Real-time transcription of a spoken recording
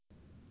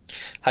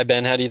Hi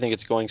Ben, how do you think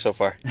it's going so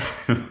far?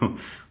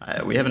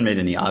 We haven't made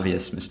any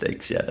obvious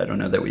mistakes yet. I don't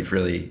know that we've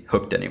really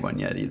hooked anyone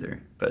yet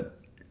either, but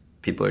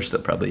people are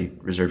still probably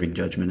reserving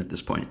judgment at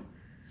this point.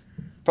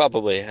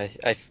 Probably.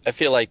 I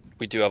feel like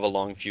we do have a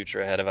long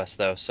future ahead of us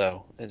though,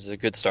 so it's a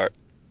good start.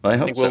 Well, I I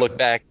hope think we'll look so.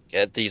 back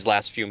at these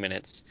last few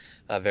minutes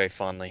very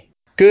fondly.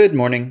 Good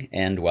morning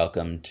and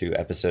welcome to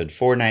episode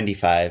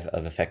 495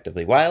 of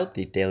Effectively Wild,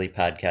 the daily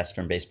podcast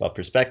from Baseball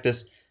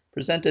Prospectus,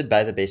 presented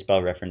by the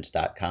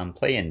BaseballReference.com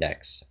Play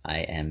Index. I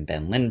am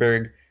Ben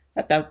Lindbergh,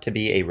 about to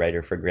be a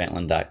writer for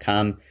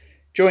Grantland.com,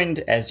 joined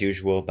as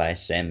usual by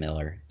Sam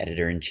Miller,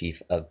 editor in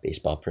chief of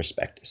Baseball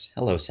Prospectus.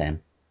 Hello, Sam.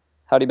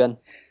 Howdy, Ben.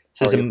 This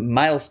How is are a you?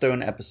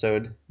 milestone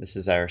episode. This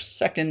is our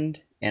second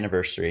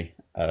anniversary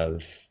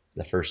of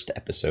the first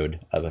episode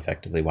of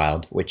Effectively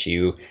Wild, which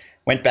you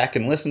went back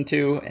and listened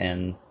to.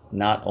 And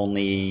not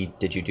only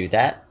did you do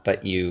that,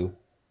 but you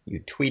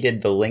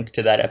tweeted the link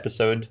to that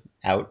episode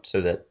out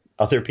so that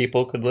other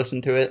people could listen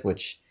to it,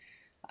 which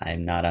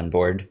I'm not on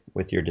board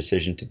with your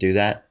decision to do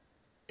that,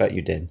 but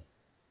you did.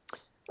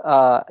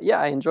 Yeah,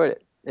 I enjoyed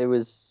it. It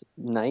was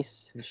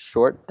nice,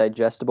 short,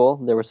 digestible.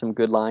 There were some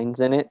good lines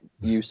in it.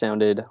 You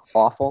sounded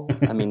awful.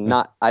 I mean,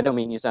 not, I don't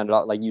mean you sounded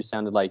like you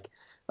sounded like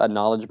a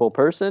knowledgeable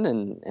person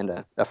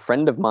and a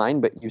friend of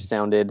mine, but you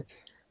sounded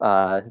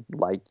uh,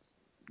 like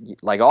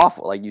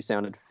awful. Like you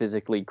sounded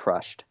physically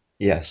crushed.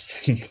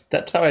 Yes,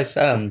 that's how I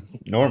sound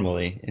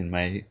normally in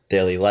my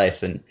daily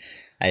life. And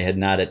I had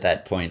not at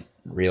that point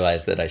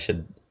realized that I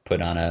should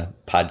put on a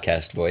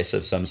podcast voice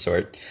of some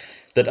sort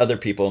that other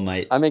people I'm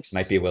might be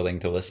ex willing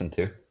to listen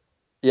to.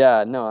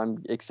 Yeah, no,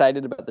 I'm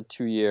excited about the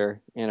 2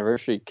 year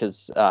anniversary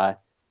because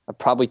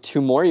probably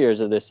 2 more years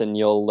of this, and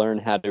you'll learn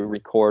how to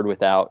record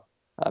without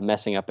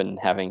messing up and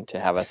having to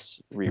have us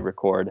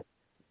re-record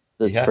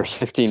the Yeah. first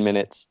 15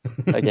 minutes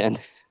again.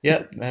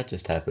 Yeah, that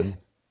just happened.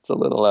 It's a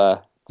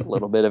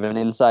little bit of an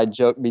inside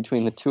joke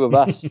between the two of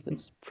us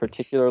that's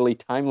particularly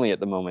timely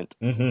at the moment.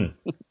 Hmm.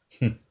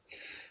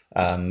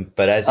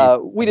 But as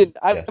you, We as did.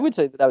 I yes, would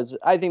say that was.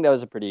 I think that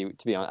was a pretty.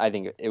 To be honest, I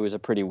think it was a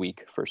pretty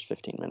weak first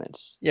 15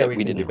 minutes yeah, that we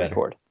we can do didn't better.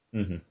 record.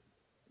 Hmm.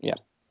 Yeah,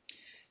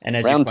 And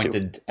round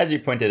two. as you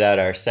pointed out,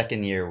 our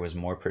second year was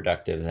more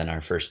productive than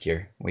our first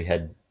year. We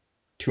had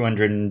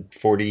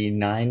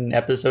 249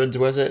 episodes,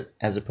 was it,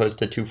 as opposed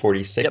to Yep,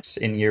 246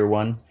 in year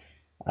one,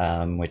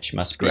 which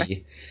that's correct.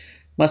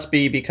 must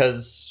be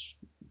because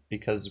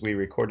we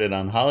recorded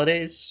on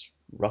holidays.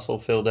 Russell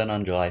filled in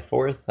on July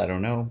 4th. I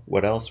don't know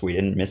what else. We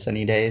didn't miss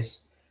any days.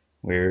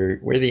 We're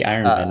the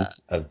Iron Men Uh,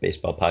 of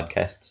baseball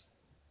podcasts.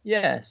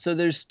 Yeah, so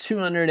there's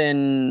 200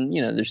 and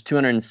there's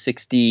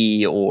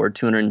 260 or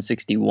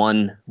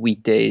 261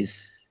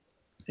 weekdays.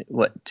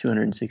 What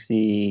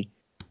 260,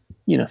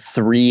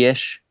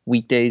 3-ish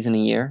weekdays in a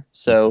year. Hmm.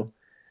 So,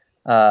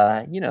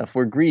 if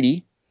we're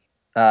greedy,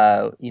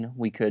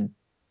 we could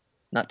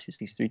not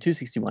 263,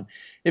 261.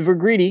 If we're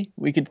greedy,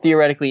 we could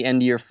theoretically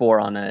end year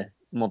four on a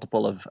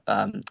multiple of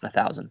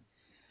 1,000.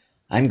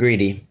 I'm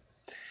greedy.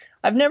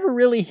 I've never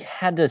really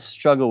had to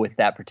struggle with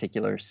that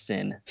particular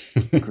sin,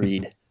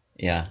 greed.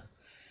 Yeah,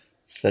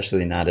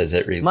 especially not as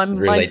it Mine's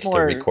relates to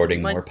more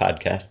recording more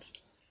podcasts.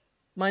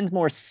 mine's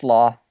more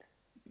sloth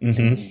Hmm.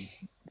 and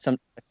some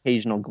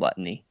occasional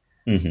gluttony.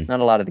 Hmm. Not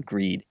a lot of the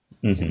greed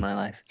in Hmm. my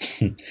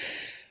life.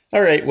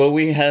 All right, well,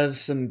 we have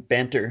some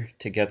banter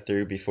to get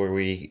through before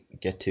we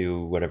get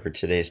to whatever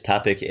today's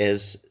topic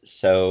is.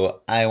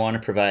 So, I want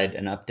to provide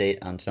an update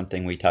on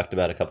something we talked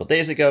about a couple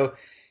days ago.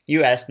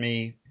 You asked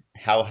me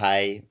how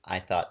high I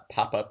thought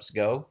pop ups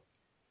go,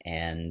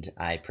 and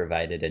I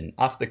provided an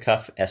off the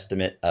cuff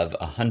estimate of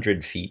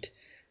 100 feet.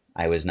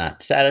 I was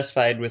not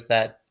satisfied with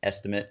that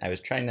estimate. I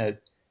was trying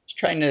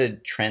to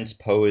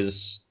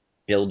transpose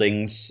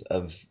buildings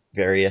of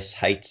various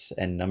heights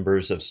and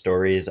numbers of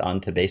stories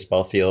onto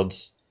baseball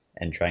fields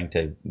and trying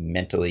to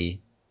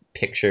mentally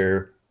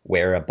picture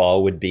where a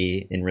ball would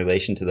be in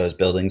relation to those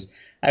buildings.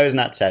 I was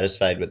not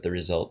satisfied with the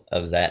result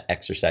of that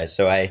exercise.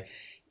 So I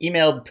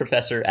emailed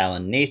Professor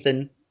Alan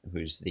Nathan,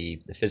 who's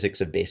the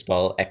physics of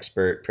baseball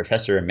expert,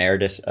 professor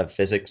emeritus of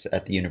physics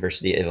at the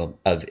University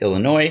of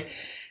Illinois,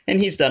 and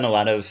he's done a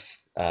lot of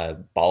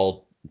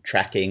ball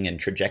tracking and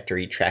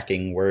trajectory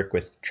tracking work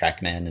with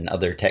TrackMan and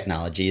other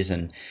technologies.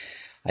 And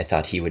I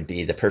thought he would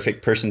be the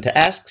perfect person to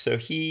ask. So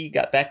he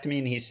got back to me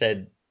and he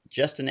said,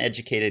 just an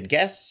educated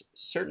guess,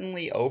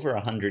 certainly over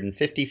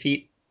 150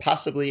 feet,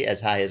 possibly as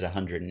high as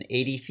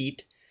 180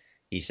 feet.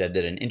 He said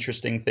that an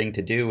interesting thing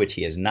to do, which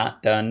he has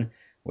not done,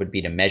 would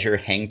be to measure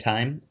hang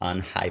time on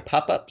high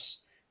pop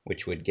ups,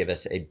 which would give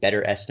us a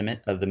better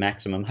estimate of the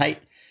maximum height.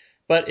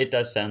 But it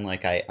does sound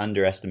like I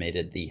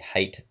underestimated the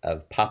height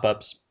of pop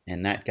ups,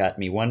 and that got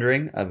me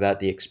wondering about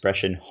the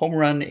expression home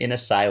run in a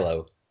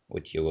silo,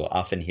 which you will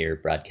often hear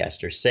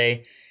broadcasters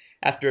say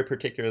after a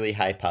particularly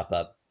high pop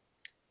up.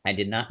 I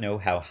did not know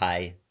how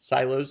high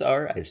silos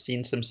are. I've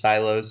seen some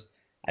silos.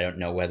 I don't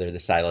know whether the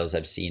silos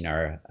I've seen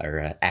are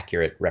an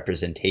accurate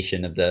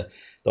representation of the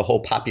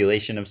whole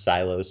population of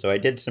silos. So I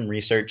did some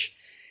research,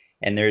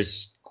 and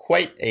there's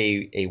quite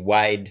a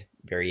wide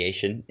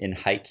variation in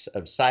heights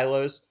of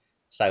silos.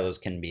 Silos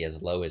can be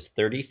as low as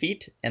 30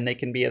 feet, and they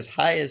can be as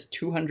high as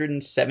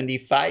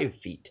 275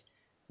 feet,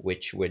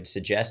 which would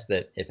suggest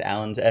that if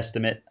Alan's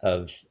estimate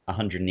of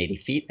 180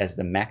 feet as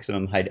the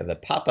maximum height of a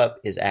pop-up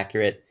is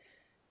accurate,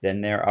 then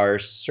there are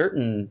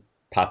certain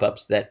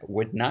pop-ups that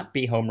would not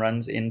be home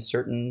runs in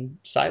certain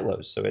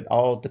silos. So it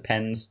all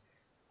depends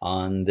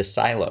on the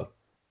silo.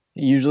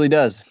 It usually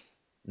does.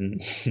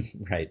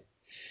 Right.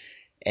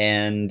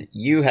 And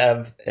you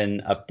have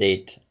an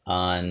update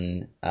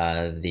on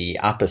the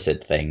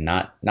opposite thing,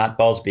 not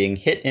balls being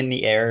hit in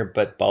the air,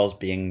 but balls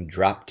being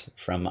dropped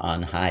from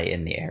on high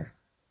in the air.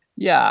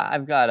 Yeah,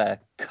 I've got a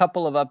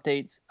couple of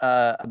updates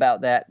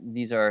about that.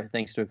 These are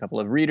thanks to a couple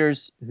of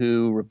readers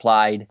who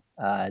replied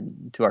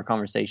to our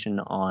conversation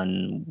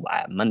on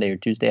Monday or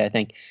Tuesday, I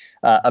think,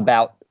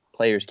 about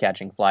players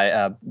catching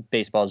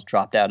baseballs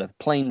dropped out of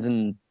planes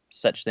and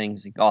such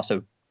things.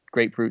 Also,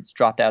 grapefruits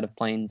dropped out of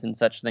planes and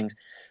such things.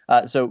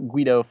 So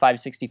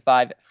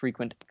Guido565,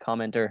 frequent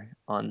commenter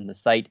on the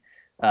site,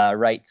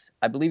 writes,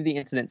 I believe the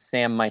incident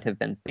Sam might have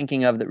been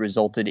thinking of that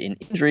resulted in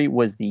injury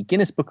was the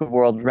Guinness Book of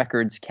World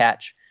Records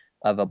catch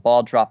of a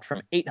ball dropped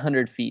from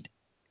 800 feet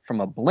from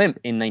a blimp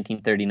in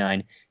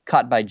 1939,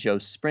 caught by Joe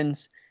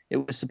Sprins. It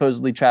was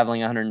supposedly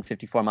traveling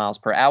 154 miles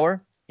per hour,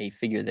 a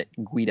figure that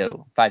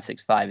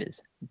Guido565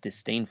 is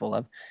disdainful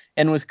of,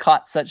 and was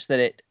caught such that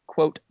it,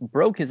 quote,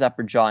 broke his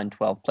upper jaw in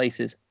 12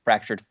 places,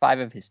 fractured 5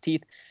 of his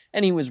teeth,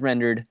 and he was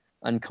rendered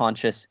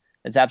unconscious.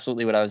 That's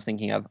absolutely what I was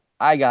thinking of.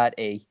 I got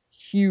a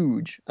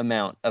huge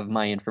amount of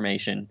my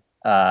information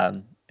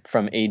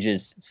from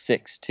ages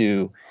 6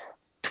 to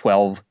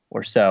 12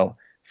 or so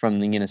from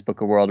the Guinness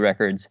Book of World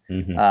Records.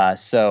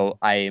 So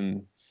I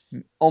am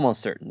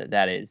almost certain that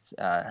that is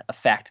a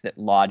fact that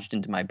lodged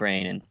into my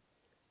brain.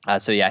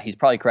 And so, yeah, he's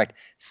probably correct.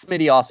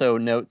 Smitty also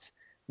notes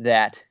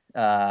that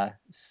a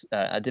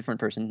different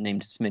person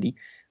named Smitty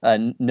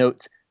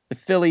notes the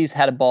Phillies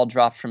had a ball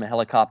dropped from a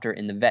helicopter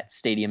in the Vet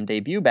Stadium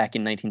debut back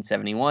in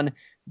 1971.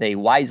 They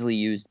wisely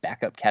used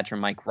backup catcher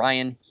Mike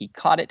Ryan. He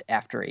caught it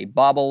after a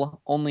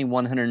bobble, only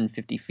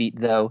 150 feet,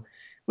 though,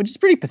 which is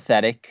pretty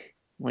pathetic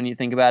when you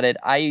think about it.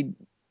 I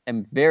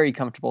am very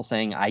comfortable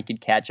saying I could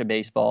catch a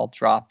baseball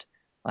dropped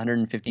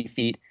 150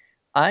 feet.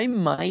 I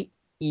might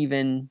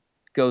even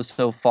go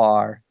so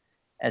far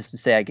as to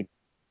say I could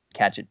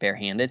catch it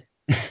barehanded.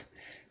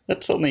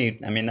 That's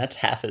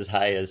half as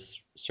high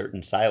as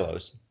certain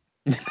silos.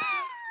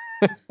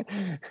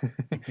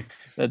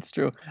 That's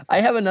true.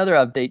 I have another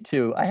update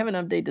too. I have an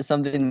update to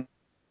something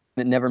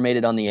that never made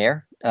it on the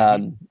air.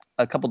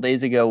 A couple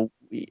days ago,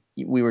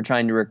 we were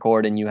trying to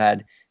record, and you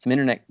had some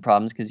internet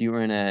problems because you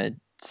were in a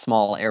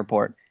small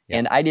airport, Yep.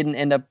 and I didn't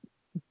end up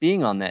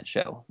being on that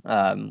show.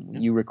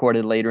 You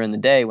recorded later in the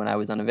day when I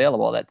was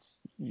unavailable.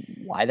 That's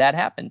why that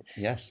happened.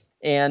 Yes.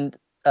 And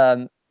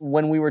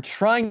when we were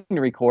trying to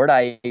record,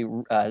 I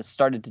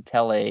started to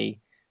tell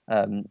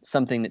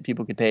something that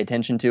people could pay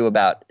attention to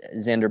about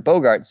Xander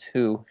Bogaerts,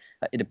 who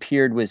it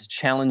appeared was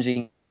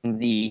challenging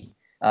the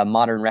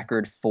modern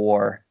record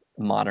for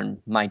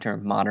my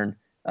term, modern.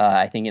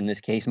 I think in this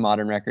case,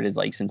 modern record is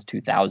like since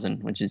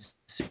 2000, which is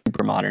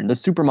super modern. The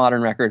super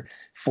modern record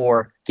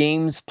for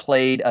games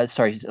played,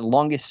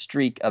 longest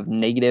streak of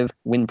negative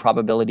win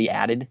probability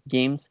added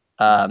games.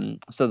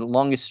 So the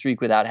longest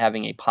streak without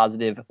having a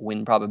positive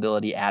win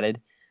probability added.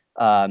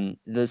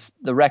 The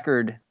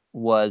record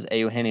was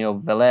Eugenio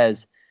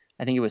Velez.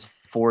 I think it was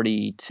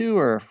 42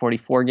 or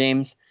 44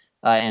 games,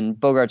 and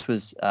Bogaerts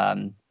was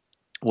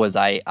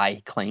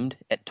I claimed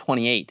at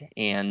 28,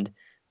 and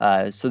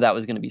so that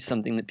was going to be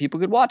something that people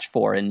could watch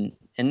for, and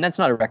that's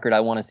not a record I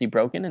want to see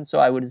broken, and so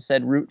I would have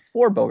said root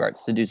for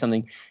Bogaerts to do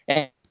something,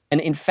 and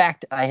in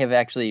fact I have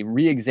actually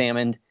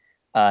re-examined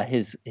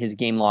his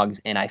game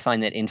logs, and I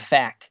find that in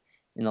fact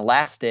in the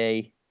last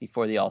day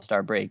before the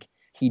All-Star break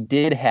he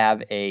did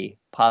have a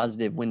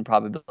positive win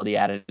probability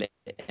added,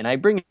 and I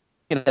bring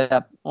it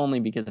up only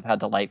because of how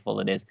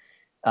delightful it is.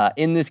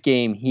 In this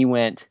game he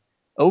went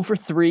 0 for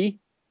 3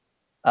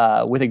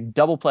 with a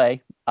double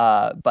play,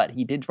 but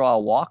he did draw a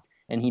walk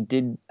and he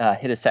did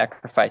hit a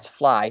sacrifice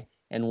fly.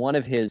 And one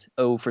of his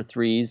 0 for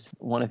 3s,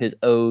 one of his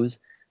O's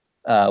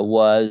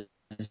was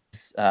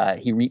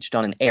he reached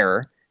on an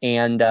error.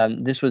 And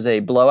this was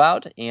a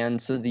blowout.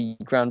 And so the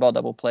ground ball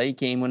double play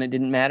came when it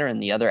didn't matter, and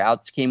the other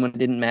outs came when it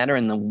didn't matter,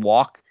 and the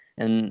walk,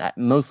 and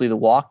mostly the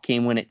walk,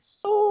 came when it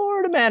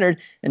sort of mattered.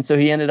 And so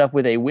he ended up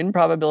with a win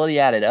probability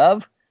added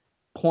of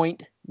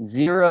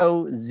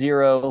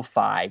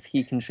 0.005.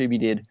 He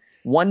contributed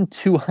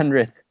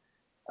 1/200th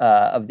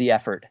of the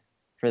effort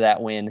for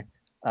that win.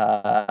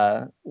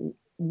 One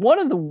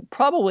of the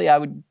probably I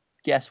would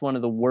guess one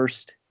of the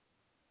worst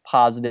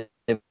positive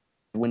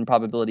win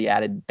probability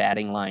added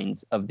batting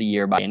lines of the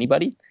year by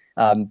anybody.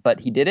 But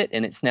he did it,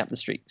 and it snapped the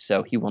streak.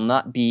 So he will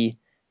not be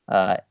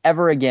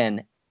ever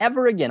again.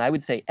 Ever again, I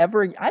would say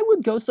ever. I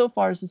would go so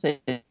far as to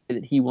say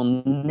that he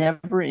will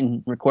never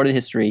in recorded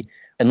history,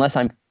 unless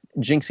I'm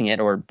jinxing it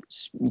or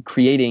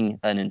creating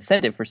an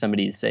incentive for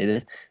somebody to say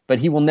this, but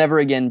he will never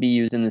again be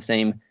used in the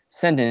same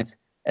sentence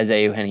as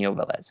Eugenio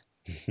Velez.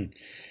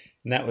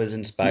 And that was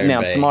inspired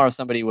Now by. tomorrow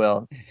somebody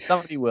will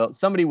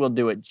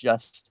do it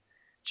just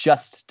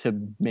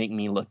to make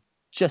me look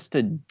just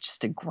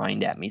to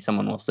grind at me.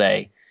 Someone will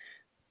say,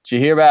 "Did you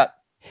hear about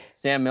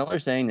Sam Miller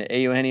saying that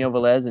Eugenio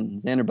Velez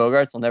and Xander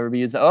Bogaerts will never be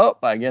used?" Oh,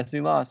 I guess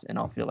he lost, and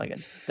I'll feel like a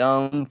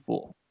dumb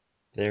fool.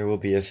 There will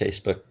be a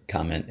Facebook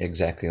comment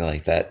exactly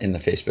like that in the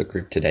Facebook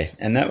group today.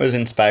 And that was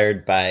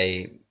inspired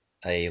by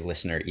a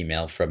listener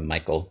email from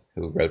Michael,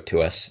 who wrote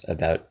to us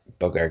about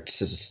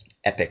Bogarts'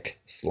 epic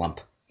slump.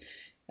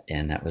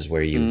 And that was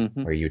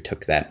Mm-hmm. where you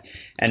took that.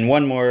 And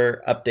one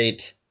more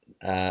update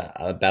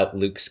about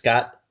Luke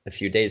Scott. A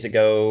few days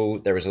ago,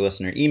 there was a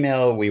listener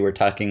email. We were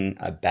talking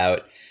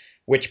about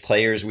which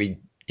players we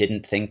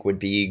didn't think would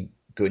be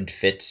good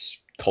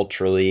fits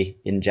culturally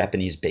in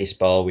Japanese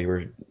baseball. We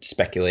were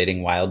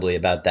speculating wildly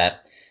about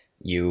that.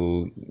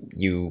 You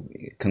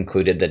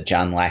concluded that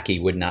John Lackey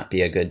would not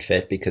be a good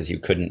fit because you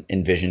couldn't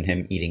envision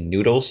him eating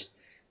noodles,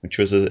 which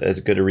was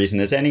as good a reason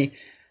as any.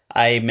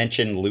 I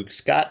mentioned Luke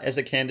Scott as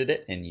a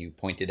candidate, and you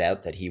pointed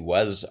out that he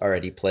was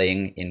already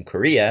playing in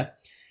Korea.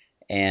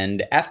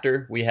 And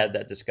after we had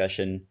that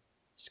discussion,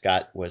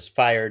 Scott was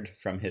fired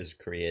from his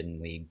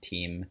Korean League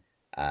team.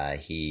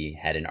 He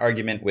had an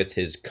argument with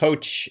his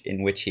coach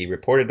in which he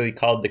reportedly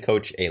called the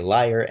coach a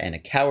liar and a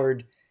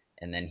coward,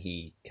 and then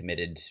he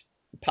committed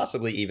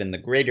possibly even a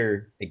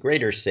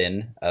greater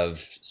sin of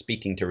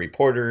speaking to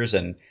reporters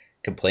and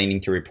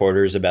complaining to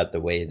reporters about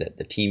the way that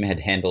the team had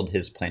handled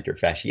his plantar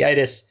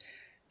fasciitis.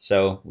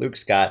 So Luke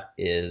Scott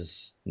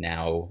is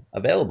now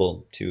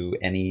available to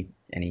any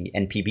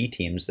NPB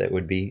teams that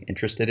would be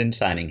interested in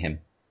signing him.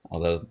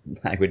 Although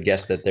I would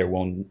guess that there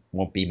won't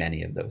be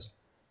many of those.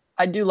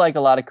 I do like a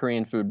lot of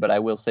Korean food, but I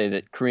will say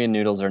that Korean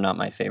noodles are not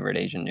my favorite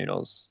Asian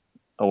noodles,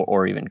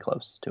 or even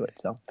close to it.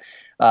 So,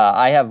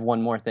 I have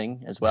one more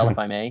thing as well, if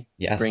I may,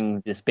 Yes.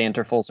 bring this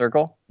banter full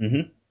circle.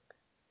 Mm-hmm.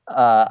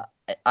 Uh,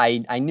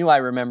 I knew I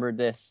remembered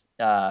this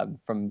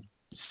from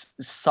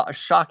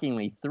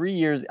shockingly 3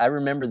 years. I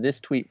remember this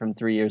tweet from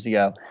 3 years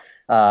ago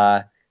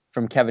uh,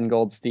 from Kevin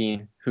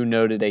Goldstein, who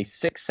noted a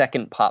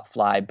 6-second pop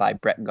fly by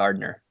Brett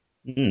Gardner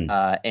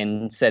Mm.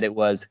 and said it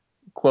was,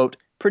 quote,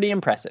 pretty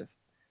impressive.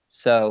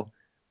 So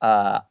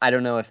I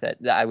don't know if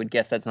I would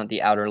guess that's not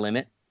the outer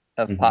limit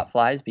of Mm-hmm. pop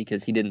flies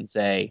because he didn't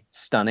say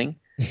stunning.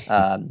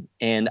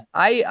 And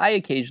I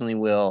occasionally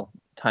will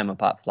time a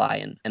pop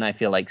fly, and I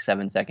feel like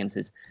 7 seconds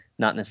is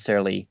not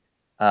necessarily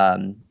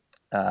um,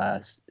 uh,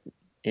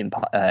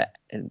 impo-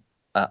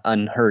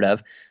 unheard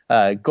of.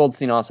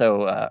 Goldstein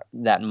also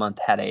that month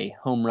had a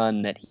home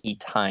run that he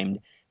timed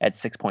at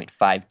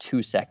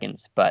 6.52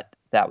 seconds, but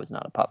that was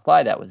not a pop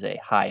fly. That was a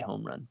high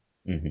home run.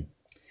 Mm-hmm.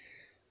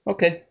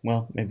 Okay,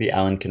 well, maybe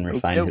Alan can Okie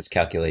refine doke. his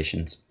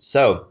calculations.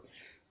 So,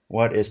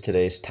 what is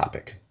today's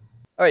topic?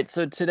 All right,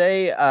 so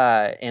today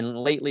and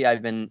lately,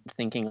 I've been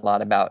thinking a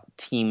lot about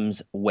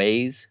teams'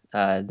 ways,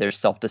 their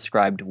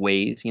self-described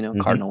ways. Mm-hmm.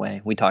 Cardinal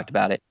way. We talked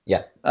about it,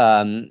 Yeah.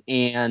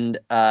 and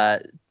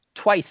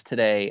twice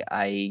today,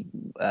 I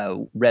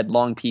read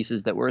long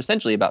pieces that were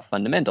essentially about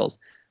fundamentals.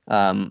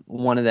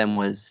 One of them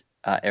was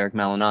Eric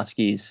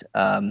Malinowski's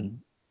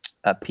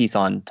a piece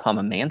on Tom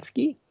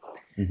Amansky.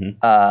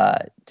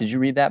 Mm-hmm. Did you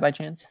read that by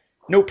chance?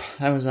 Nope,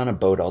 I was on a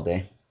boat all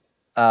day.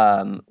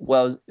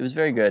 Well, it was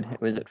very good. It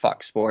was at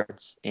Fox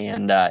Sports,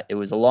 and it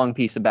was a long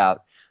piece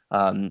about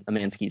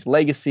Amansky's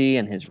legacy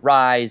and his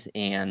rise,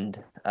 and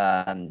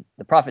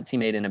the profits he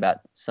made, and about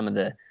some of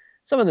the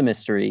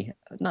mystery.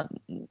 Not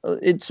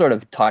it sort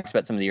of talks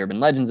about some of the urban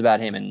legends about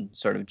him, and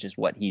sort of just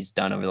what he's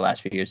done over the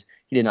last few years.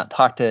 He did not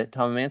talk to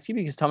Tom Amansky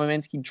because Tom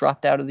Amansky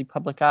dropped out of the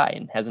public eye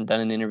and hasn't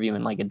done an interview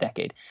in like a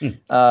decade. Hmm.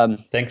 Um,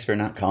 Thanks for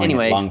not calling it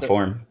anyway, long so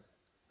form.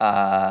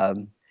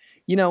 um,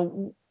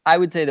 I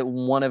would say that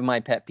one of my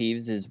pet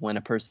peeves is when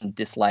a person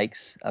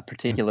dislikes a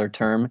particular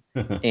term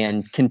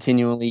and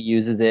continually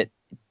uses it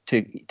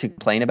to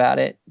complain about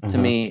it. To Uh-huh.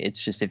 me,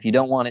 it's just if you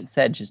don't want it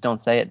said, just don't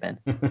say it, Ben.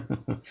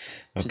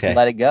 Just Okay.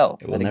 let it go.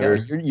 It will Let it go.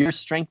 never You're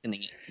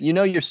strengthening it.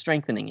 You're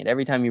strengthening it.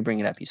 Every time you bring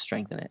it up, you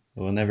strengthen it. it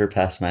will never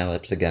pass my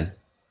lips again.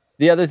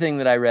 The other thing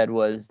that I read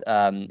was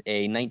a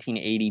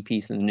 1980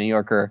 piece in the New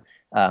Yorker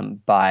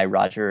by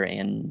Roger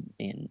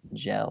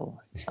Angel.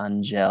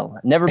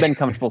 Never been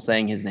comfortable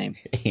saying his name.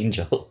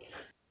 Angel.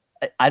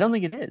 I don't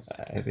think it is.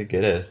 I think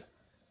it is.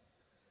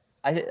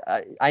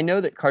 I know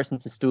that Carson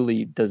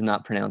Sestouli does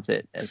not pronounce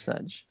it as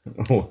such.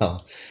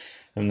 Well,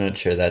 I'm not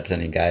sure that's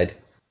any guide.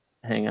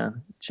 Hang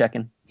on,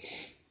 checking.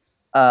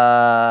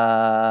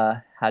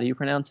 How do you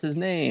pronounce his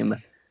name?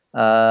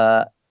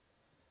 Uh,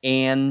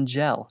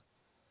 Angel.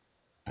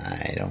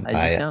 I don't I buy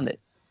just it. found it.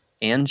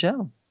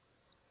 Angel.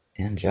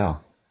 Angel.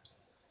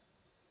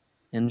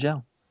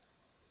 Angel.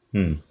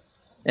 Hmm.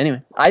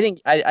 Anyway, I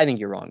think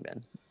you're wrong,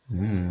 Ben.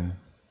 Hmm.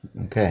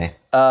 Okay.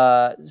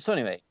 So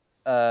anyway,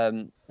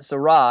 so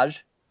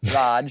Raj,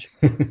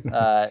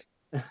 uh,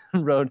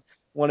 wrote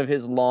one of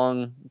his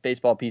long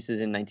baseball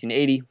pieces in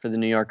 1980 for the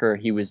New Yorker.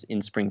 He was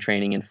in spring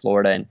training in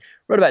Florida and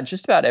wrote about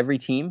just about every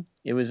team.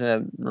 It was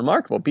a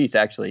remarkable piece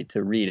actually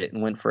to read it,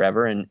 and went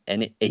forever. And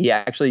he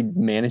actually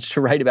managed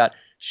to write about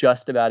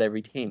just about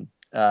every team.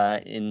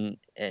 in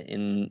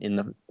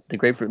the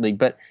Grapefruit League,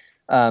 but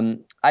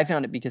I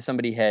found it because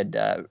somebody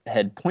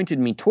had pointed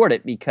me toward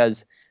it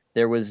because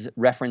there was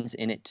reference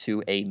in it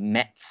to a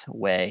Mets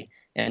way,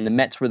 and the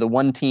Mets were the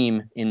one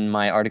team in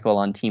my article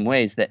on Team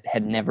Ways that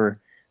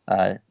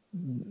uh,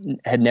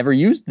 had never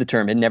used the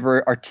term, had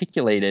never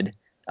articulated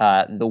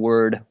the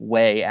word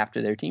way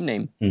after their team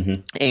name.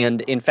 Mm-hmm.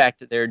 And in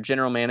fact, their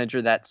general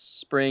manager that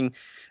spring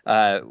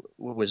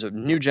was a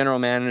new general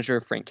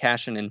manager, Frank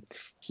Cashen, and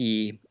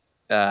he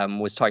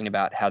was talking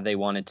about how they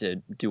wanted to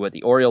do what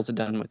the Orioles had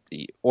done with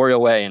the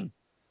Oriole way.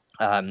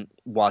 And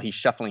while he's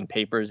shuffling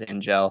papers,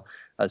 Angel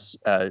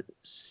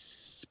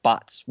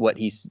spots what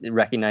he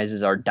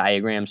recognizes are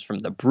diagrams from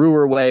the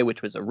Brewer way,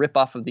 which was a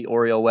ripoff of the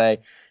Oriole way.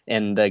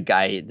 And the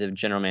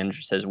general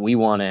manager says, we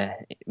want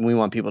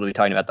people to be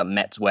talking about the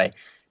Mets way.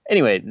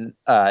 Anyway,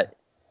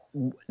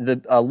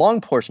 a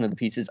long portion of the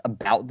piece is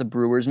about the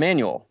Brewer's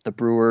Manual. The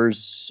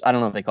Brewers, I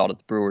don't know if they called it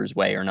the Brewer's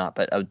Way or not,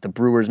 but the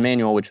Brewer's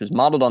Manual, which was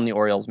modeled on the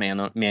Orioles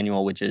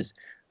Manual, which is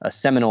a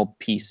seminal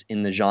piece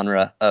in the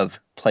genre of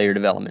player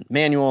development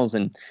manuals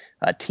and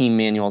team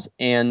manuals.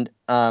 And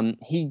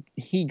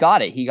he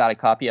got it. He got a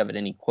copy of it,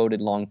 and he quoted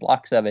long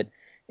blocks of it.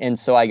 And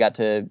so I got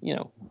to,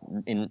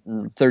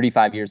 in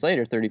 34 years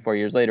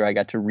later, I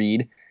got to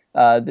read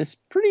this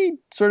pretty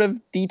sort of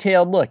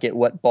detailed look at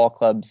what ball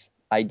clubs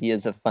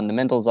ideas of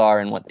fundamentals are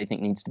and what they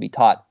think needs to be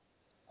taught.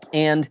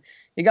 And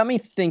it got me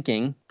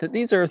thinking that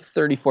these are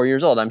 34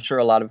 years old. I'm sure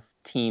a lot of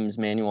teams'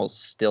 manuals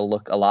still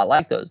look a lot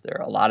like those.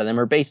 A lot of them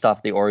are based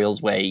off the Orioles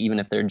way, even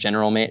if they're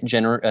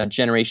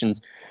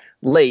generations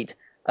late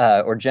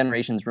or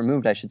generations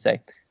removed, I should say.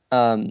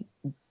 And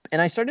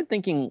I started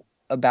thinking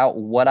about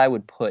what I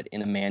would put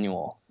in a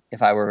manual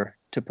if I were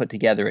to put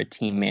together a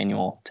team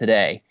manual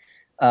today.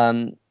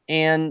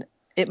 And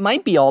it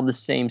might be all the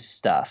same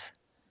stuff,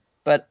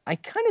 but I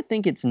kind of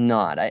think it's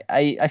not.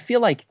 I feel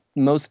like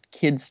most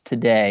kids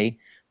today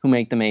who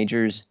make the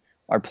majors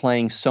are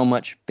playing so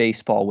much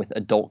baseball with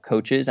adult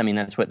coaches. I mean,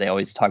 that's what they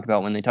always talk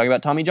about when they talk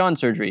about Tommy John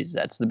surgeries.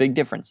 That's the big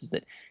difference, is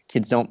that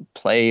kids don't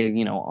play,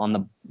 on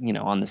the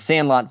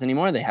sandlots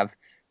anymore. They have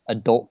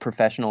adult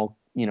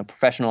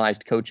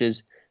professionalized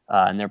coaches,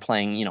 and they're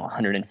playing,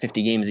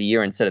 150 games a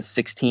year instead of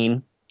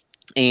 16.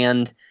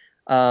 And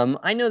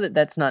I know that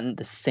that's not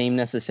the same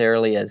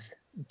necessarily as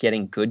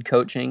getting good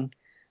coaching.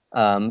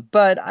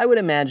 But I would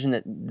imagine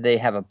that they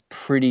have a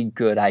pretty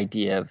good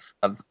idea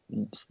of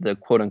the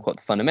quote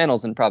unquote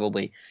fundamentals, and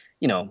probably,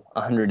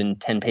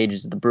 110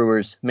 pages of the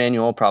Brewers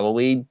manual,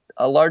 probably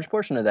a large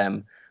portion of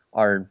them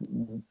are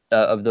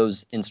of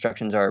those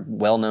instructions are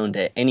well known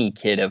to any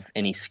kid of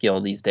any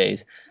skill these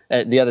days.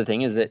 The other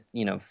thing is that,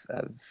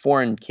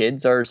 foreign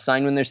kids are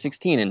signed when they're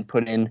 16 and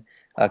put in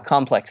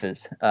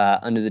complexes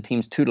under the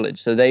team's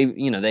tutelage. So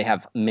they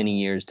have many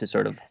years to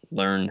sort of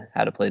learn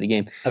how to play the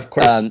game. Of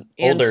course,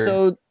 And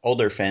so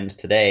older fans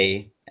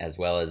today, as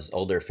well as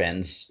older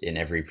fans in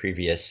every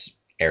previous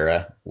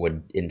era,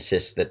 would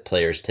insist that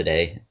players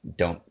today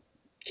don't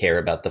care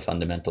about the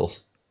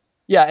fundamentals.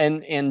 Yeah,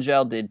 and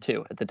Gel did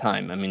too at the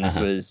time. I mean, this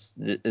Uh-huh. was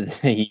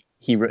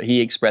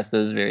he expressed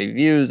those very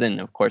views, and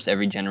of course,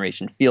 every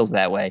generation feels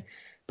that way.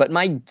 But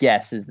my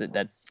guess is that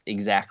that's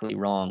exactly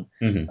wrong.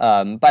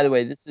 Hmm. By the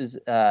way, this is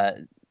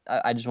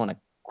I just want to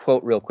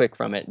quote real quick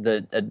from it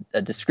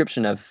a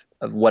description of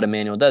what a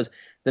manual does.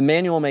 The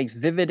manual makes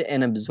vivid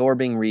and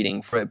absorbing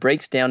reading, for it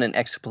breaks down and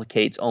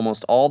explicates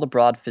almost all the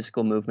broad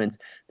physical movements,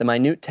 the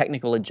minute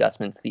technical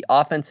adjustments, the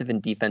offensive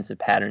and defensive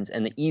patterns,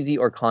 and the easy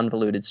or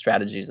convoluted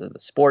strategies of the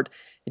sport.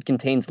 It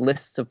contains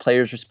lists of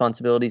players'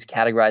 responsibilities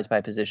categorized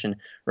by position,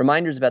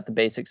 reminders about the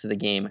basics of the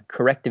game,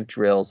 corrective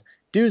drills,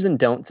 do's and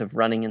don'ts of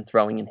running and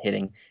throwing and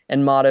hitting,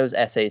 and mottos,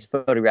 essays,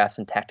 photographs,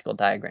 and tactical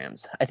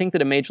diagrams. I think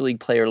that a major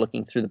league player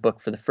looking through the book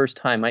for the first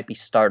time might be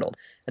startled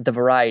at the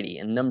variety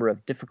and number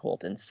of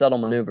difficult and subtle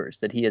maneuvers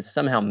that he has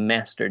somehow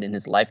mastered in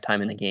his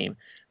lifetime in the game,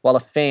 while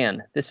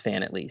this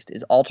fan at least,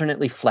 is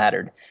alternately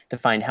flattered to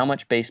find how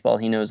much baseball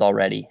he knows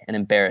already and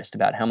embarrassed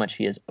about how much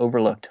he has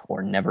overlooked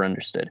or never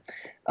understood.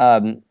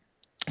 Um,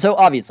 so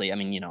obviously, I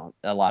mean,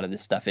 a lot of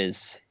this stuff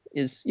is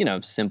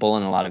simple,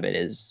 and a lot of it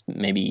is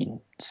maybe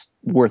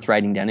worth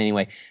writing down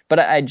anyway. But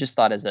I just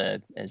thought, as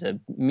a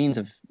means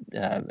of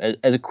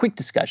as a quick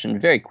discussion,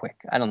 very quick.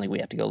 I don't think we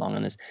have to go long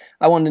on this.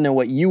 I wanted to know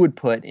what you would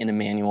put in a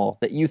manual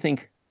that you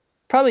think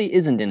probably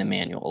isn't in a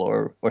manual,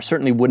 or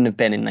certainly wouldn't have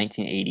been in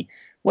 1980.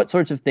 What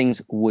sorts of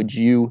things would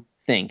you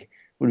think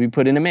would be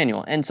put in a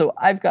manual? And so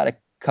I've got a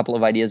couple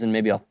of ideas, and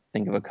maybe I'll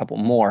think of a couple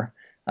more,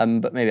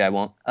 but maybe I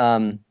won't.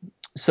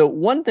 So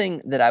one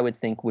thing that I would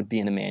think would be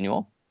in a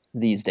manual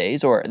these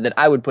days, or that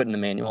I would put in a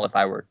manual if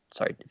I were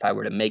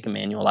to make a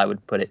manual, I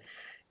would put it,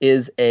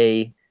 is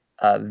a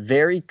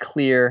very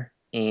clear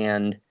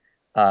and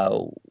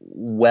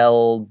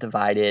well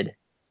divided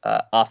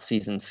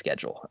off-season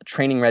schedule, a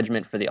training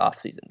regimen for the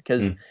off-season.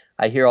 Because Mm.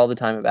 I hear all the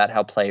time about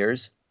how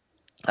players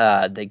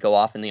they go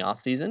off in the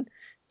off-season,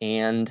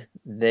 and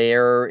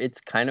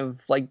it's kind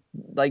of like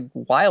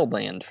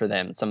wildland for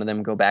them. Some of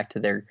them go back to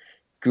their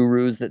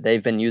gurus that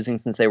they've been using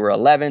since they were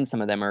 11.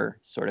 Some of them are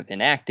sort of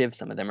inactive.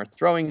 Some of them are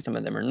throwing. Some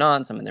of them are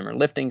not. Some of them are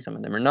lifting. Some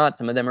of them are not.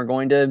 Some of them are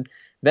going to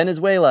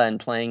Venezuela and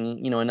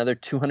playing, another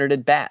 200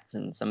 at bats,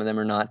 and some of them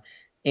are not.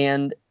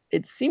 And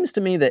it seems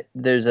to me that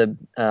there's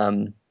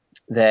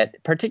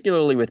that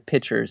particularly with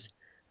pitchers,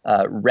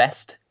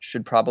 rest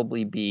should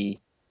probably be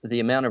the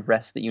amount of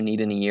rest that you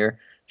need in a year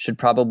should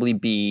probably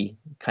be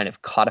kind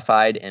of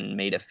codified and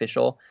made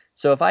official.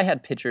 So if I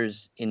had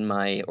pitchers in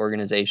my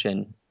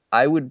organization,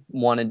 I would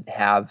want to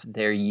have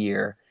their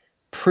year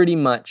pretty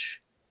much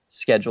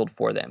scheduled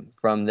for them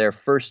from their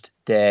first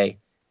day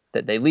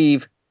that they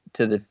leave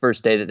to the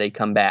first day that they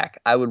come back.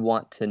 I would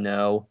want to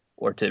know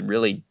or to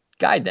really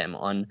guide them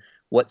on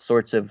what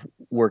sorts of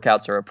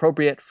workouts are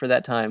appropriate for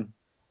that time,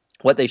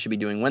 what they should be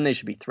doing, when they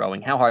should be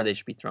throwing, how hard they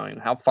should be throwing,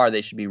 how far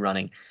they should be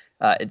running,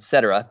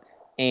 etc.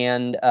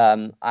 And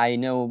I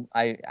know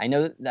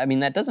that, I mean,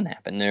 that doesn't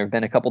happen. There have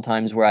been a couple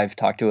times where I've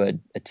talked to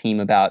a team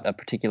about a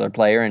particular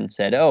player and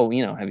said, "Oh,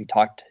 have you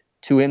talked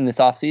to him this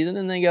offseason?"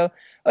 And they go,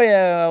 "Oh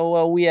yeah,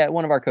 well, we had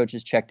one of our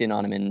coaches checked in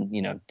on him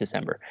in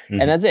December,"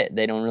 and Hmm. that's it.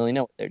 They don't really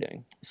know what they're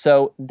doing.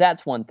 So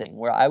that's one thing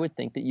where I would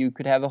think that you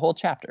could have a whole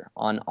chapter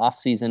on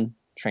off-season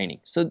training.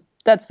 So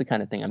that's the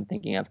kind of thing I'm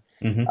thinking of.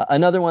 Hmm.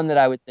 Another one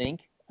I would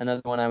think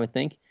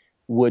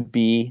would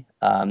be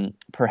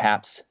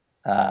perhaps.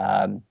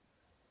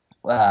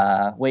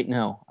 Wait,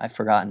 no, I've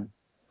forgotten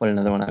what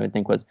another one I would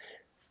think was.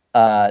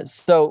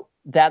 So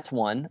that's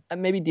one.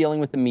 Maybe dealing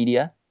with the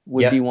media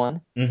would be Yep.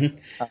 one. Hmm.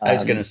 I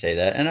was gonna Um, say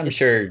that, and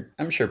it's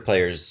I'm sure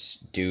players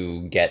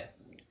do get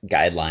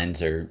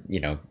guidelines or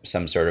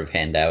some sort of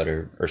handout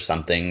or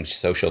something,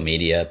 social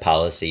media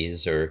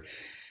policies or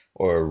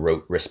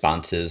wrote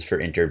responses for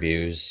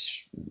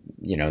interviews.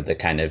 The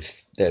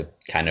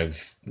kind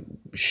of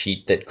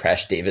sheet that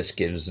Crash Davis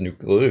gives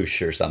Nuke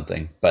Lelouch or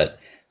something. But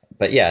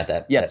yeah,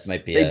 that Yes,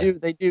 might be they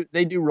a. do.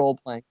 They do role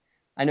playing.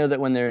 I know that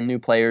when there are new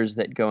players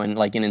that go in,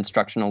 like an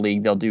instructional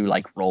league, they'll do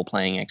like role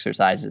playing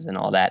exercises and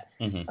all that.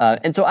 Mhm.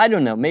 And so I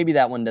don't know. Maybe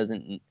that one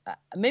doesn't.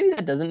 Maybe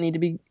that doesn't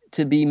need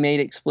to be made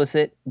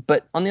explicit.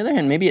 But on the other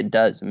hand, maybe it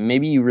does.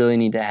 Maybe you really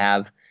need to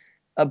have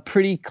a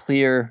pretty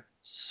clear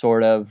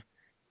sort of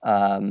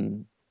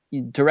um,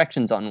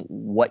 directions on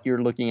what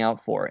you're looking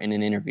out for in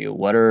an interview.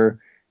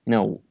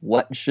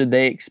 What should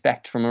they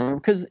expect from a,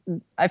 because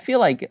I feel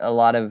like a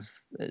lot of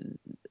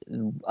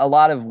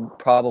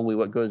probably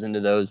what goes into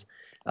those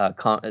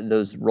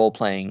role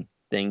playing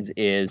things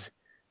is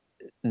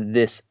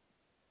this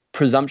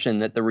presumption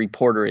that the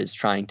reporter is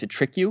trying to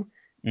trick you.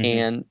 Mhm.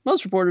 And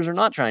most reporters are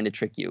not trying to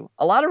trick you.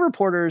 A lot of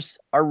reporters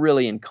are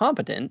really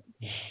incompetent,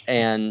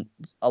 and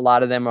a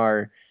lot of them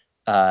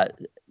uh,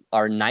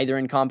 are neither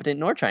incompetent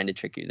nor trying to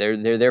trick you.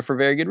 They're there for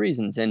very good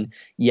reasons, and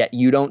yet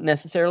you don't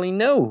necessarily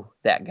know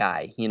that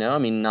guy. I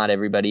mean, not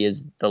everybody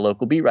is the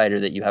local beat writer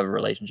that you have a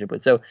relationship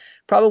with. So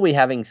probably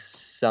having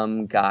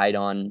some guide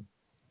on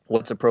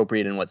what's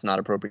appropriate and what's not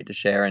appropriate to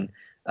share, and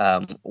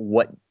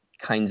what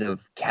kinds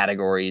of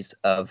categories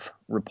of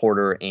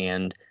reporter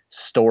and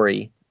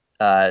story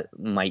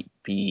might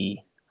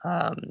be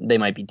they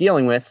might be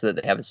dealing with, so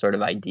that they have a sort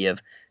of idea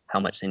of how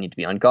much they need to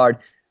be on guard.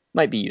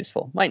 Might be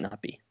useful, might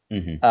not be.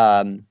 Mhm.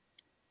 Um,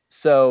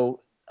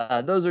 so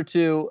those are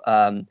two.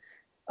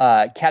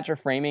 Catcher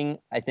framing,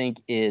 I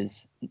think,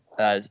 is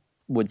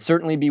would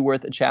certainly be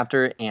worth a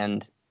chapter,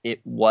 and it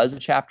was a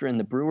chapter in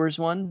the Brewers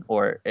one,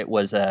 or it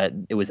was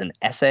an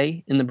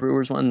essay in the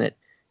Brewers one that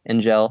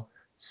Angel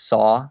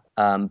saw,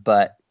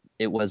 but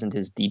it wasn't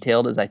as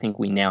detailed as I think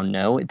we now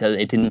know. It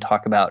didn't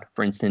talk about,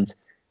 for instance,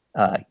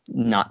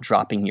 not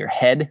dropping your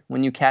head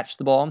when you catch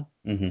the ball.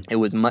 Mhm. It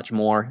was much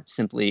more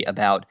simply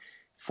about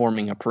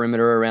forming a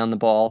perimeter around the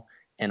ball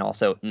and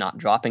also not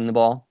dropping the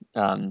ball.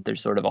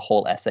 There's sort of a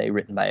whole essay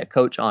written by a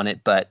coach on it,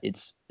 but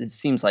it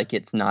seems like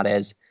it's not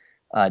as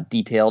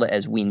detailed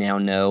as we now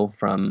know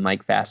from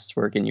Mike Fast's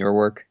work and your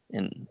work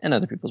and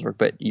other people's work,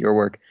 but your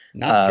work,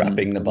 Not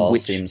dropping the ball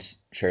which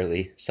seems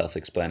fairly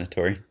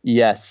self-explanatory.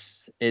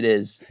 yes, it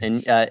is. And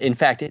It's- in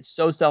fact, it's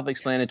so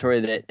self-explanatory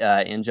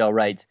that Angel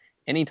writes,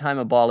 anytime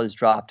a ball is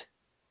dropped,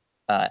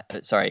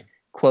 sorry,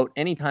 quote,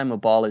 anytime a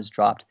ball is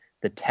dropped,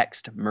 the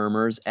text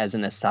murmurs as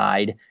an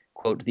aside,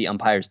 quote, the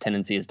umpire's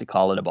tendency is to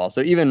call it a ball. So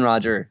even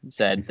Roger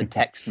said the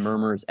text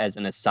murmurs as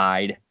an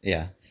aside.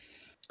 yeah.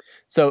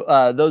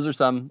 So those are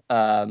some.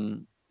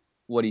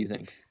 What do you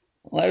think?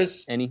 Well, I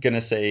was Any?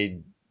 gonna say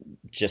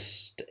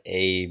just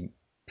a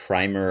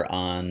primer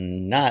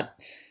on not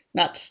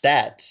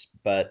stats,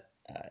 but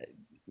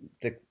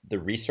the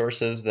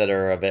resources that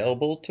are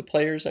available to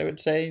players. I would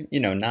say,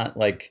 not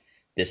like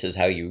this is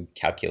how you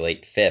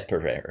calculate FIP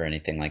or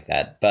anything like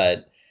that,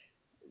 but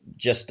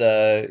just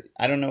I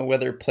don't know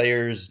whether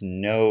players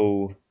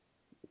know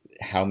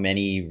how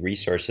many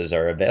resources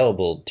are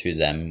available to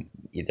them,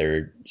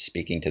 either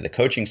speaking to the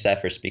coaching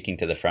staff or speaking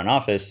to the front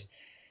office.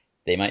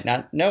 They might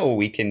not know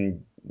we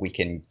can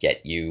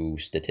get you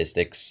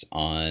statistics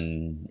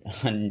on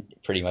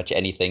pretty much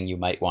anything you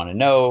might want to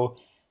know.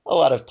 A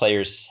lot of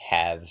players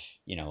have,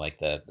 like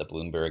the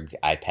Bloomberg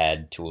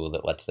iPad tool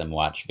that lets them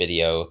watch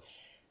video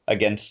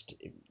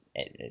against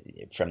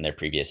from their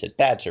previous at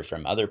bats or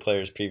from other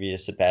players'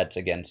 previous at bats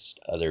against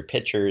other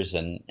pitchers,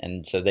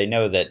 and so they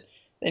know that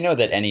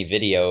any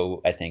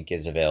video I think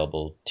is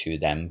available to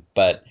them.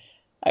 But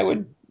I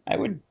would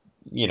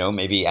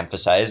maybe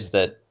emphasize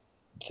that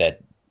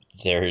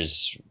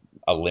there's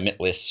a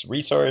limitless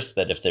resource,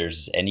 that if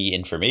there's any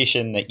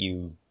information that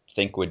you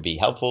think would be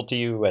helpful to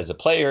you as a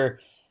player,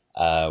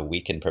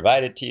 we can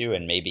provide it to you,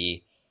 and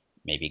maybe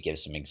give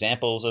some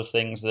examples of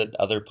things that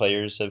other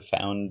players have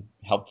found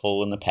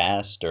helpful in the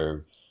past,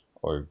 or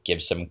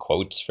give some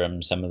quotes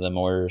from some of the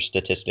more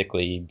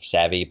statistically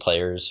savvy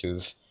players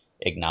who've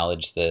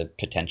acknowledged the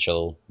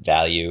potential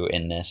value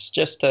in this,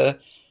 just to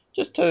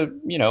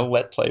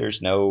let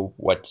players know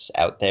what's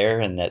out there,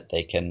 and that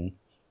they can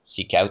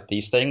seek out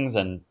these things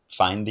and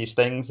find these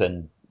things,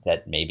 and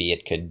that maybe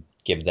it could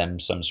give them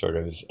some sort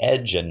of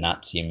edge and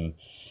not seem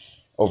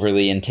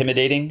overly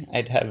intimidating.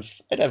 I'd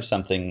have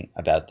something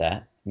about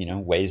that.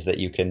 Ways that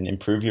you can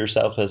improve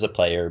yourself as a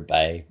player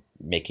by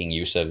making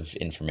use of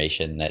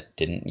information that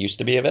didn't used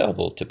to be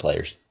available to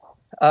players.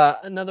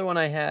 Another one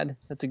I had,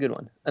 that's a good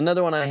one.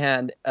 Another one I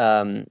had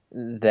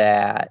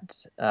that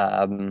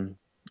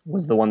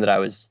was the one that I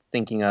was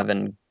thinking of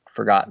and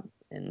forgot,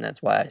 and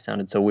that's why I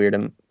sounded so weird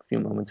a few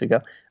moments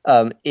ago,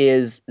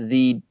 is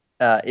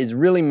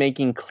really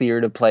making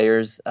clear to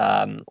players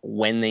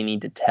when they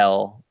need to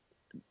tell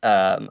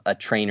a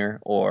trainer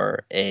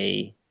or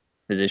a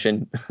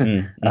physician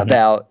Mm-hmm.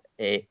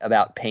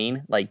 about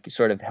pain, like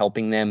sort of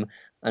helping them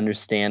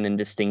understand and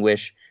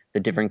distinguish the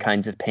different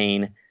kinds of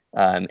pain,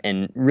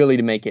 and really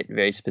to make it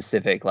very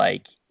specific,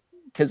 like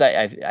because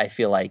I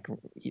feel like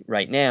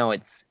right now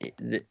it's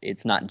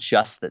not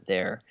just that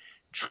they're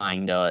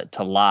trying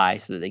to lie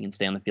so that they can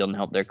stay on the field and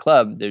help their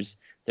club.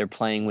 They're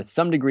playing with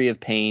some degree of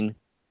pain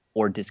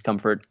or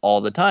discomfort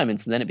all the time, and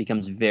so then it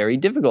becomes very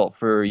difficult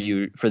for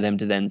them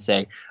to then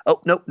say, oh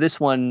nope, this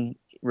one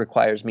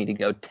requires me to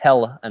go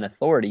tell an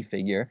authority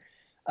figure,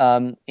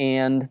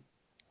 and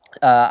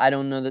I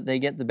don't know that they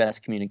get the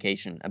best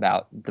communication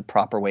about the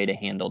proper way to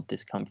handle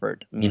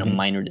discomfort, Mm-hmm.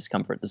 minor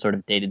discomfort, the sort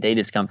of day-to-day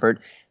discomfort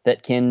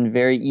that can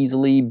very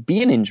easily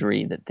be an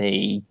injury that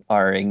they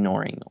are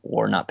ignoring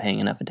or not paying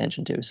enough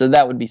attention to. So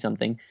that would be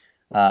something,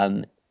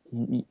 um,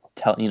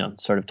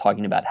 sort of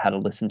talking about how to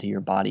listen to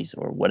your bodies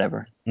or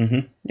whatever.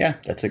 Mm-hmm. Yeah,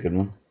 that's a good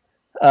one.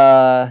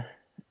 Uh,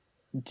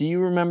 do you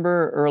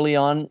remember early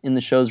on in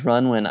the show's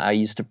run when I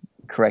used to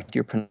correct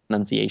your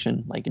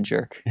pronunciation like a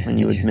jerk when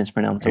you would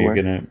mispronounce Are a you word?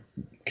 gonna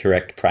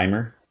correct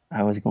Primer?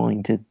 I was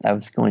going to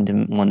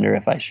wonder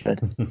if I should.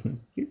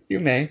 You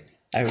may.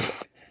 I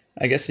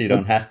I guess you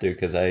don't have to,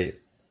 because I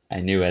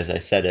knew as I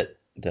said it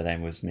that I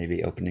was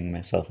maybe opening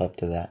myself up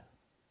to that.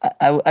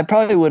 I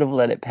probably would have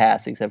let it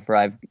pass, except for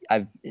I've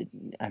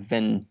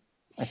been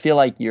I feel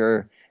like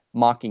you're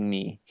mocking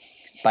me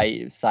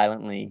by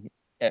silently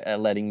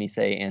letting me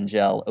say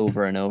Angel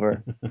over and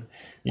over You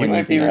when you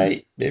might be think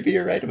right. Maybe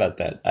you're right about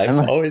that. I I've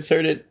might always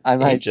heard it I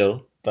might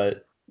Angel,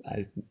 but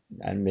I,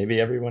 maybe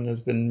everyone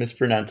has been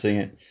mispronouncing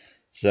it.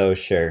 So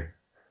sure,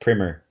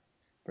 Primer.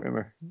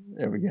 remember.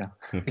 There we go.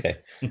 Okay.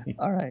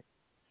 All right.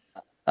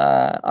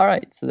 All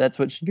right. So that's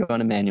what should go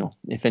on a manual.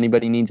 If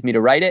anybody needs me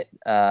to write it,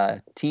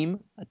 a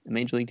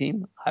major league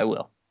team, I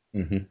will.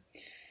 Hmm.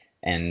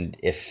 And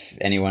if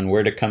anyone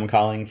were to come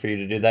calling for you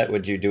to do that,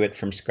 would you do it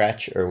from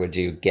scratch, or would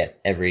you get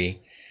every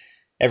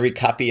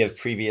copy of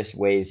previous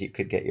ways you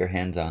could get your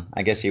hands on?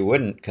 I guess you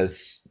wouldn't,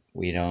 because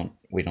we don't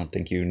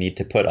think you need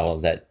to put all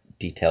of that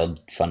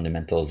detailed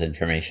fundamentals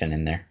information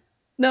in there.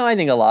 No, I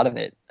think a lot of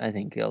it. I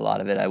think a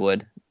lot of it I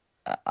would.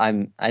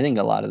 I think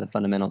a lot of the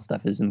fundamental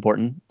stuff is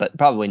important, but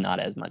probably not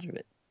as much of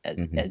it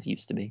Hmm. as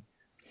used to be.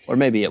 Or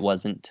maybe it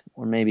wasn't,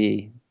 or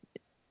maybe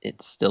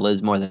it still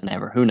is more than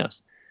ever. Who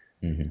knows?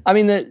 Hmm. I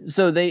mean,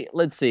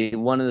 let's see.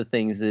 One of the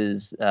things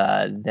is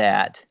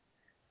that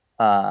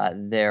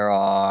there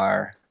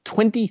are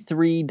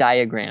 23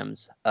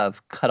 diagrams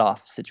of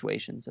cutoff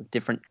situations, of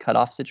different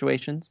cutoff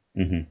situations.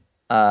 Hmm.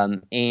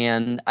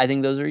 And I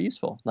think those are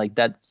useful. Like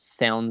that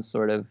sounds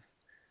sort of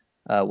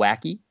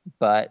wacky,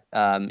 but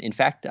in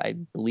fact, I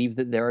believe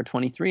that there are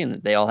 23 and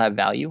that they all have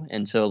value.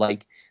 And so,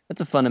 like,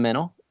 that's a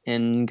fundamental,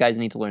 and guys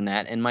need to learn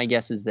that. And my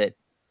guess is that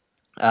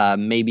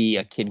maybe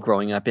a kid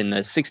growing up in the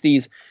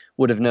 60s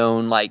would have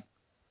known like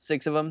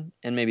six of them,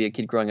 and maybe a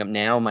kid growing up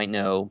now might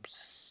know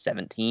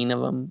 17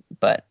 of them,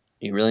 but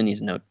you really need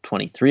to know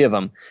 23 of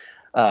them.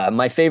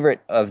 My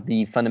favorite of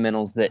the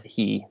fundamentals that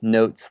he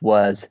notes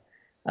was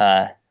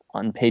uh,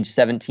 on page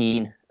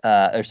 17,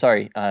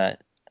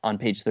 on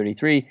page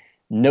 33,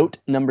 note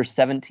number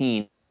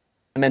 17,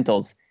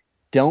 fundamentals,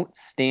 don't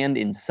stand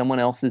in someone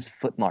else's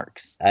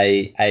footmarks.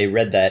 I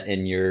read that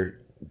in your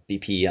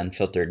BP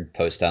Unfiltered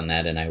post on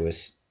that, and I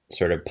was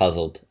sort of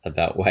puzzled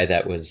about why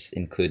that was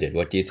included.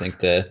 What's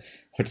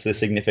the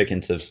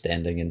significance of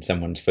standing in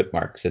someone's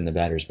footmarks in the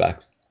batter's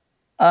box?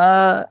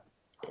 Uh,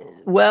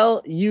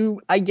 Well,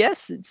 I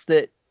guess it's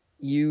that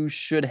you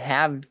should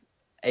have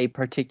a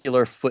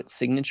particular foot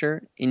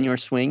signature in your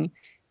swing,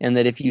 and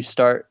that if you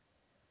start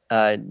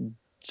uh,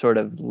 sort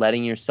of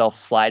letting yourself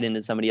slide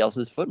into somebody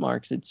else's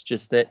footmarks, it's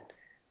just that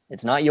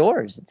it's not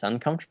yours. It's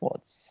uncomfortable.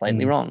 It's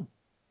slightly Hmm. wrong.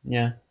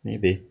 Yeah,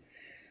 maybe.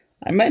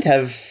 I might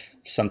have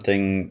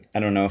something, I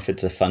don't know if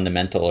it's a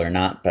fundamental or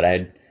not, but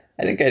I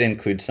think I'd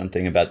include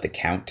something about the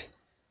count,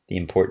 the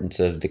importance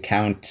of the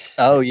count,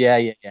 Oh yeah,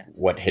 yeah, yeah,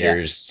 what yeah.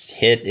 hitters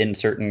hit in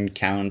certain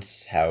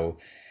counts, how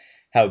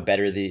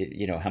better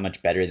how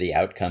much better the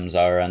outcomes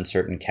are on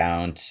certain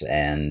counts,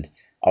 and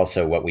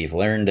also what we've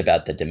learned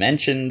about the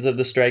dimensions of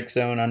the strike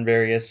zone on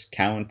various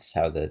counts,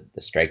 how the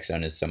strike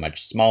zone is so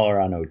much smaller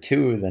on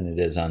 0-2 than it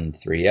is on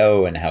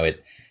 3-0, and how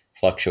it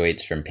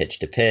fluctuates from pitch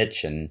to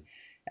pitch, and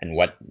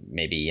what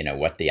maybe,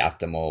 what the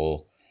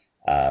optimal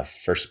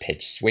first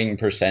pitch swing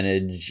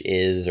percentage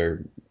is,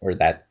 or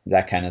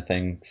that kind of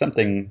thing.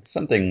 Something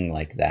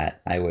like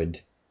that. I would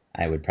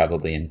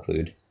probably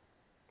include.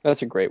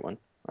 That's a great one.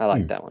 I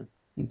like Hmm, that one.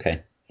 okay.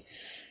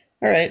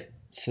 All right.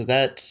 So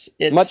that's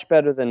it. Much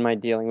better than my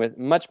dealing with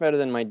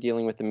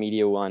the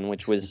media one,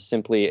 which was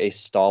simply a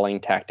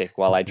stalling tactic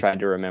while I tried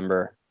to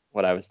remember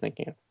what I was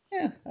thinking of.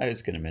 Yeah, I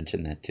was going to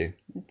mention that too.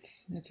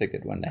 It's a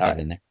good one to All have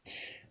right. in there.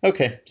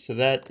 Okay, so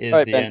that All is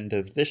right, the Ben. end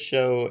of this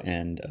show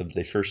and of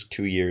the first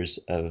 2 years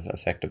of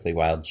Effectively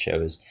Wild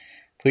shows.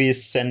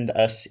 Please send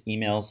us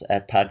emails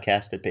at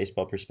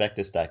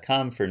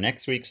podcast@baseballprospectus.com for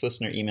next week's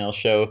listener email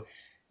show.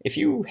 If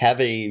you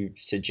have a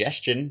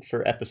suggestion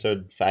for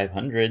episode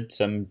 500,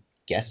 some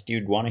guest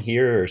you'd want to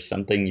hear or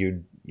something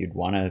you'd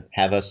want to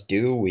have us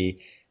do, we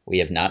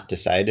have not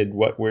decided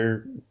what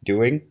we're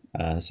doing,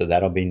 so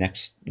that'll be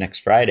next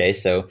Friday.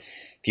 So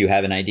if you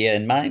have an idea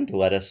in mind,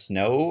 let us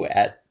know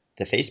at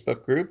the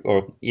Facebook group,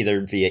 or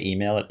either via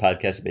email at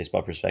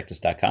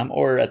podcast@baseballprospectus.com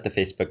or at the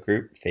Facebook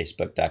group,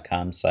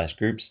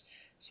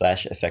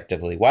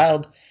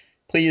 facebook.com/groups/effectivelywild.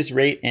 Please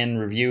rate and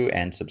review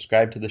and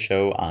subscribe to the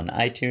show on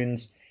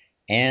iTunes.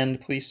 And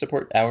please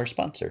support our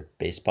sponsor,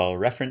 Baseball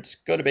Reference.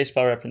 Go to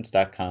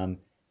baseballreference.com.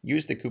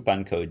 Use the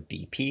coupon code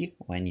BP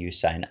when you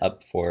sign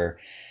up for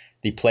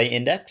the Play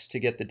Index to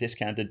get the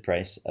discounted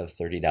price of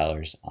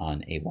 $30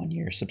 on a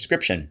 1-year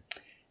subscription.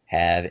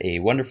 Have a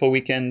wonderful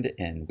weekend,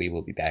 and we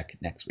will be back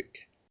next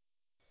week.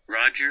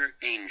 Roger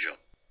Angel,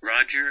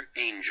 Roger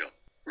Angel,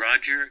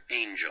 Roger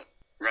Angel,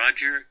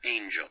 Roger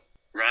Angel,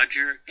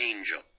 Roger Angel.